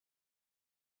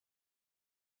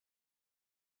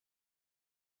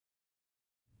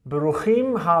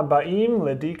Bruchim habaim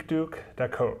ledikduk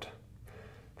dakot.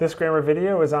 This grammar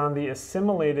video is on the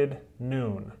assimilated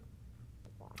nun.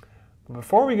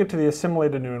 Before we get to the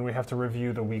assimilated nun, we have to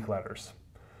review the weak letters.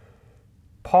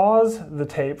 Pause the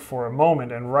tape for a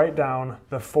moment and write down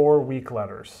the 4 weak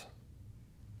letters.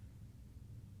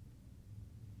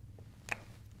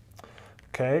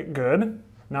 Okay, good.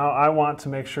 Now I want to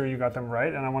make sure you got them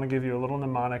right, and I want to give you a little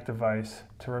mnemonic device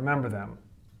to remember them.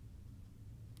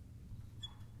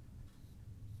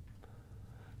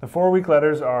 The 4 weak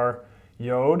letters are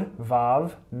Yod,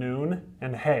 Vav, Nun,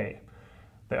 and He.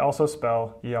 They also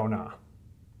spell Yonah,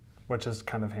 which is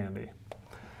kind of handy.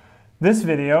 This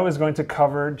video is going to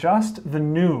cover just the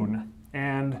nun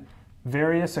and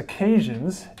various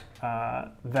occasions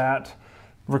that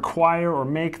require or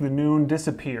make the nun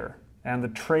disappear, and the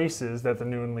traces that the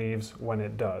nun leaves when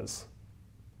it does.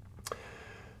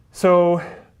 So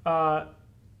for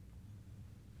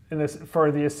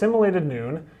the assimilated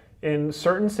nun, in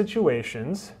certain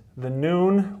situations, the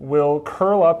nun will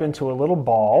curl up into a little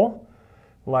ball,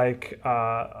 like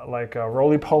a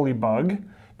roly-poly bug,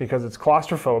 because it's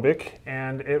claustrophobic,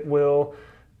 and it will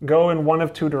go in one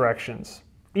of 2 directions.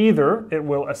 Either it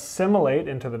will assimilate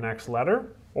into the next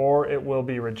letter, or it will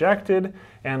be rejected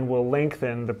and will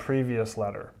lengthen the previous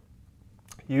letter,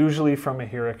 usually from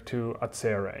Ahirik to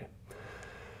Atzere.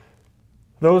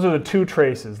 Those are the 2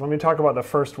 traces. Let me talk about the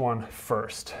first one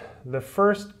first. The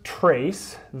first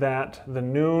trace that the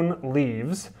nun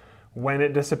leaves when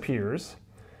it disappears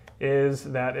is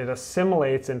that it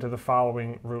assimilates into the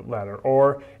following root letter,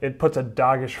 or it puts a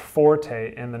dagesh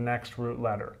forte in the next root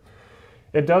letter.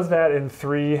 It does that in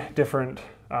 3 different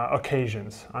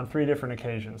occasions, on 3 different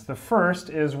occasions. The first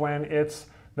is when it's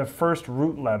the first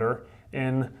root letter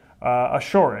in a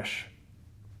shorish.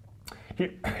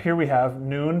 Here we have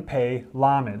nun, pe,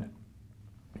 lamed.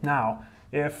 Now,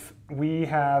 if we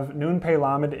have nun, pe,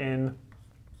 lamed in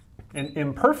an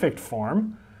imperfect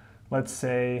form, let's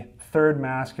say 3rd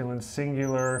masculine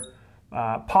singular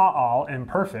pa'al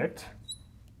imperfect,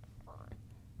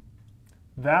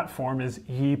 that form is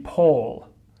yipol,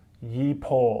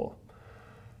 yipol.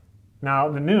 Now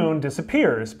the nun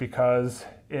disappears because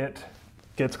it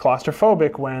gets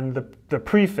claustrophobic when the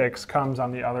prefix comes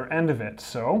on the other end of it.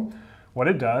 So what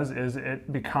it does is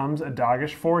it becomes a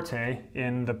dagesh forte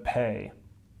in the pe.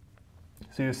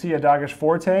 So you see a dagesh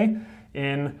forte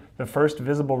in the first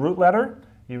visible root letter,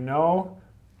 you know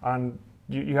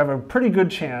you have a pretty good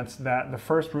chance that the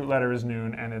first root letter is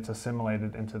nun and it's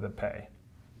assimilated into the pe.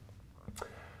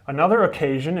 Another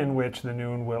occasion in which the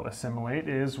nun will assimilate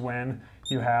is when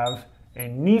you have a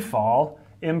nifal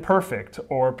imperfect,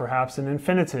 or perhaps an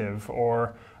infinitive,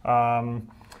 or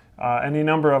any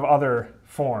number of other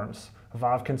forms,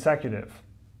 vav consecutive.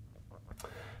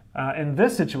 In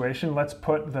this situation, let's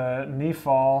put the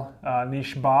nifal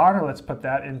nishbar, let's put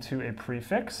that into a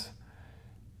prefix.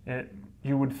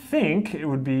 You would think it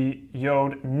would be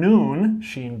yod nun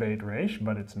shin beit resh,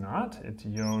 but it's not. It's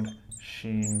yod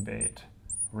shin beit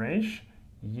resh,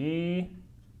 yi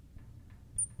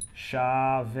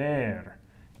shaver,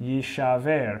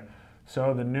 yishaver.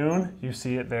 So the nun, you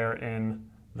see it there in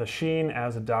the shin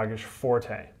as a dagesh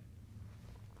forte.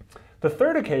 The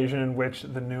third occasion in which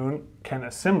the nun can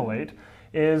assimilate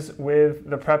is with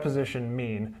the preposition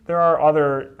mean. There are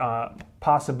other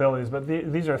possibilities, but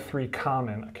these are 3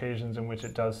 common occasions in which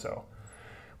it does so.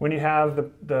 When you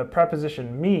have the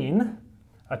preposition mean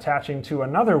attaching to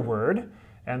another word,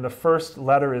 and the first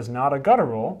letter is not a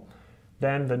guttural,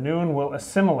 then the nun will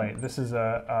assimilate. This is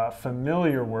a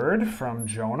familiar word from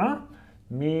Jonah,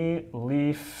 mi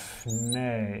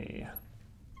lifnei.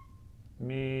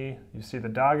 Mi, you see the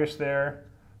dagesh there,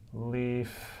 lifnei,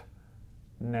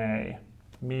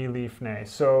 mi lifnei.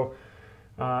 So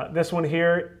this one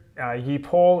here,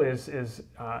 yipol is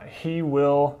he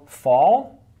will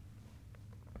fall,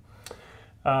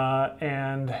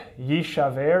 and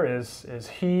yishaver is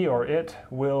he or it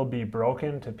will be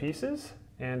broken to pieces.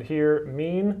 And here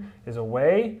min is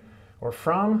away or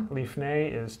from,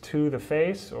 lifnei is to the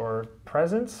face or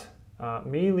presence.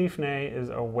 Mi lifnei is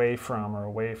away from, or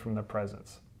away from the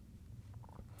presence.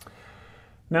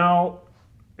 Now,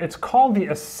 it's called the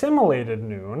assimilated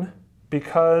nun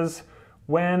because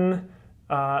when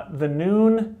the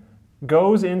nun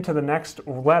goes into the next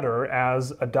letter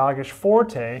as a dagesh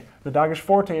forte, the dagesh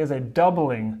forte is a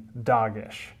doubling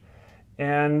dagesh.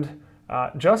 And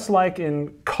just like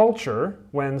in culture,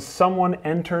 when someone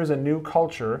enters a new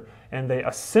culture and they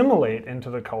assimilate into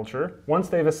the culture, once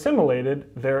they've assimilated,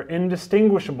 they're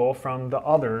indistinguishable from the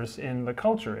others in the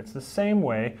culture. It's the same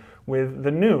way with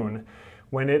the nun.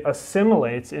 When it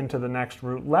assimilates into the next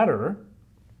root letter,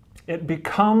 it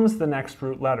becomes the next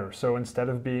root letter. So instead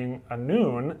of being a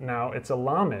nun, now it's a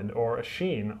lamed, or a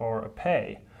sheen, or a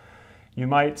pei. You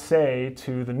might say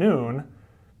to the nun,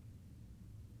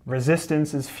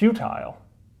 resistance is futile.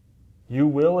 You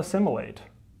will assimilate.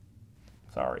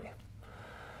 Sorry.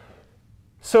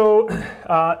 So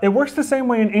it works the same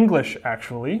way in English,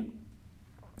 actually.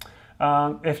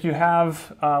 If you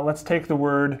have, let's take the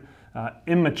word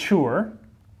immature.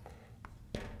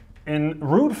 In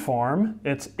root form,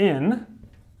 it's in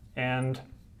and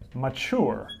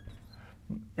mature.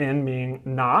 In meaning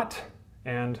not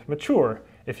and mature.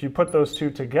 If you put those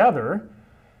two together,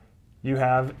 you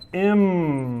have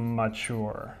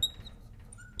immature.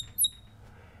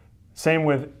 Same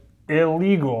with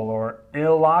illegal or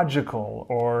illogical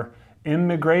or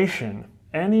immigration.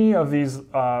 Any of these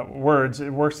words,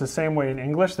 it works the same way in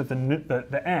English, that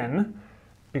the N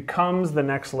becomes the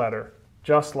next letter,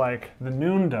 just like the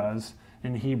nun does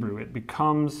in Hebrew. It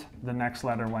becomes the next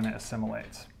letter when it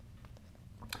assimilates.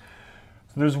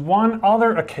 So there's one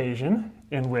other occasion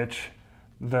in which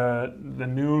the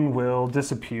nun will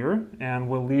disappear and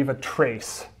will leave a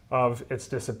trace of its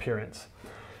disappearance.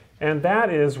 And that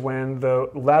is when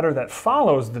the letter that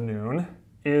follows the nun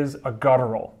is a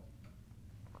guttural.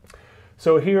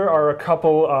 So here are a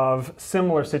couple of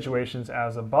similar situations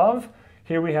as above.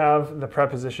 Here we have the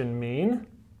preposition mean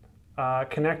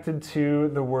connected to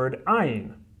the word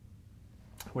ayin,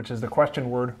 which is the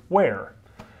question word where.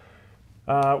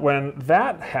 When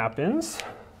that happens,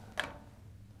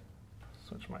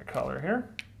 switch my color here.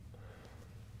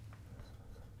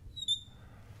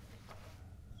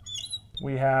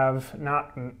 We have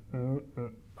not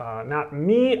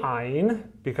mi ayin,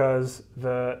 because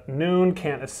the nun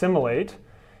can't assimilate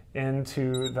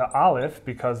into the aleph,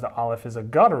 because the aleph is a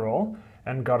guttural,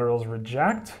 and gutturals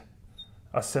reject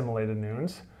assimilated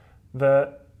nuns.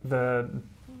 The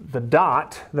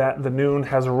dot that the nun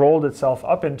has rolled itself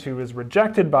up into is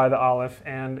rejected by the aleph,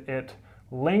 and it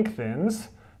lengthens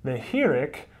the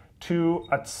hirik to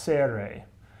a tsere.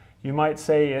 You might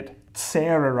say it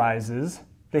tsererizes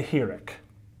the hirik.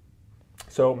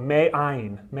 So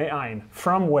me'ayin,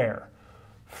 from where?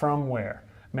 From where?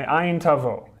 Me'ayin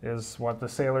tavo is what the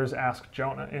sailors asked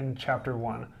Jonah in chapter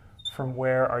 1. From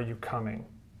where are you coming?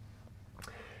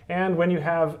 And when you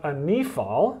have a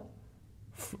nifal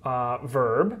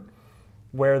verb,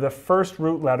 where the first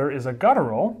root letter is a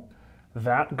guttural,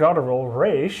 that guttural,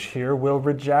 resh, here will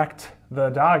reject the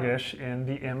dagesh in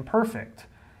the imperfect.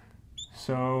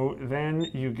 So then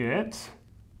you get,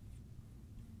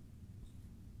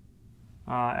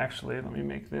 actually, let me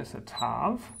make this a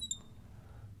tav.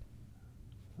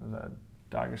 The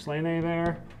dagesh lene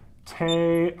there,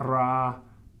 te ra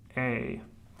a.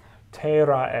 Te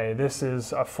ra a. This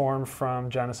is a form from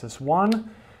Genesis 1.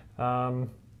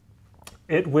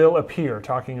 It will appear,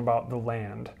 talking about the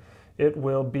land. It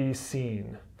will be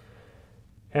seen.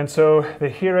 And so the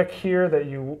hirik here that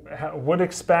you would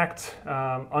expect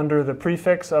under the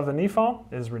prefix of the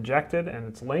nifal is rejected, and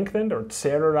it's lengthened or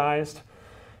tsererized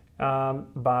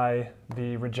by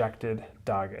the rejected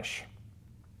dagesh.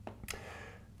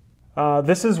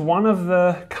 This is one of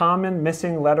the common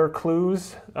missing letter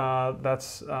clues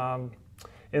that's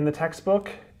in the textbook,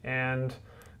 and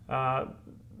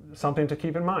something to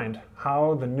keep in mind,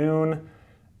 how the nun,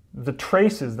 the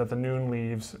traces that the nun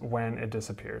leaves when it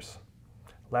disappears.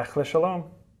 Lech l'shalom.